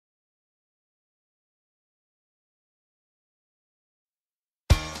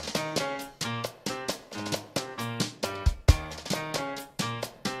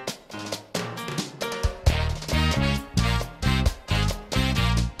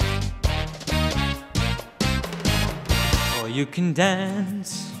you can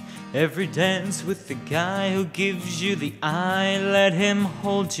dance every dance with the guy who gives you the eye, let him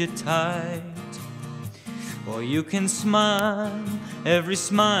hold you tight. Or you can smile every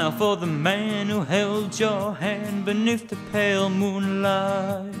smile for the man who held your hand beneath the pale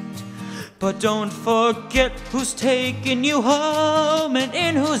moonlight. But don't forget who's taking you home and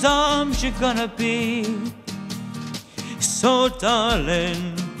in whose arms you're gonna be. So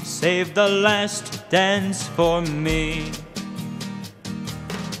darling, save the last dance for me.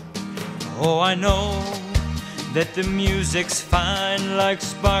 Oh, I know that the music's fine like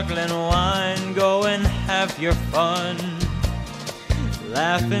sparkling wine. Go and have your fun,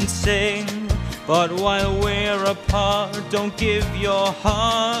 laugh and sing, but while we're apart, don't give your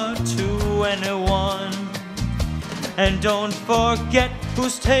heart to anyone. And don't forget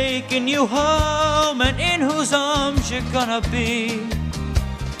who's taking you home and in whose arms you're gonna be.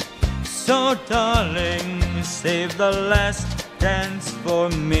 So darling, save the last dance for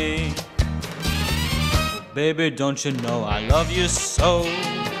me. Baby, don't you know I love you so?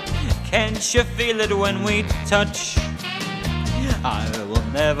 Can't you feel it when we touch? I will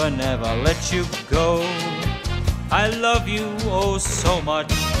never, never let you go. I love you oh so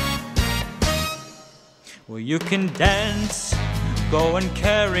much. Well, you can dance, go and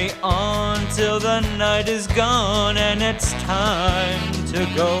carry on till the night is gone and it's time to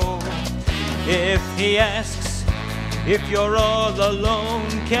go. If he asks if you're all alone,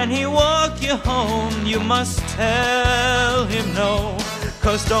 can he walk you home? You must tell him no.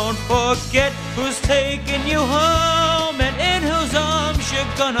 'Cause don't forget who's taking you home and in whose arms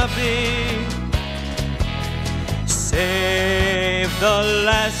you're gonna be. Save the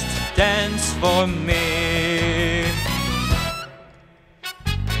last dance for me.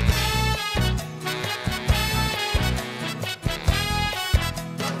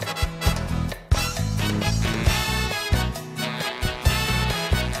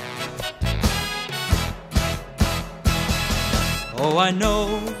 Oh, I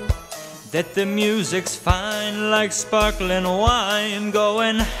know that the music's fine like sparkling wine. Go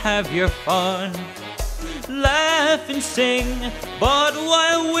and have your fun, laugh and sing, but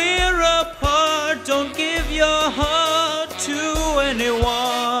while we're apart, don't give your heart to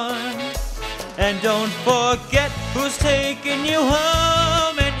anyone. And don't forget who's taking you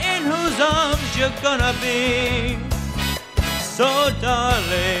home and in whose arms you're gonna be. So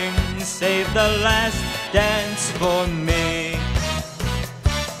darling, save the last dance for me.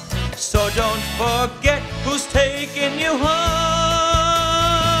 So don't forget who's taking you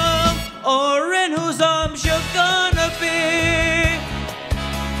home or in whose arms you're gonna be.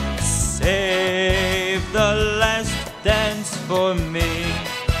 Save the last dance for me.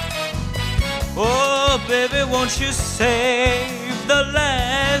 Oh, baby, won't you save the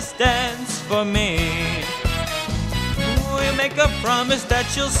last dance for me? We make a promise that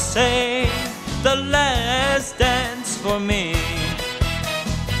you'll save the last dance for me.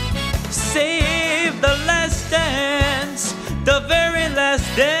 Save the last dance, the very last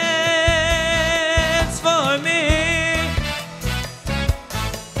dance for me.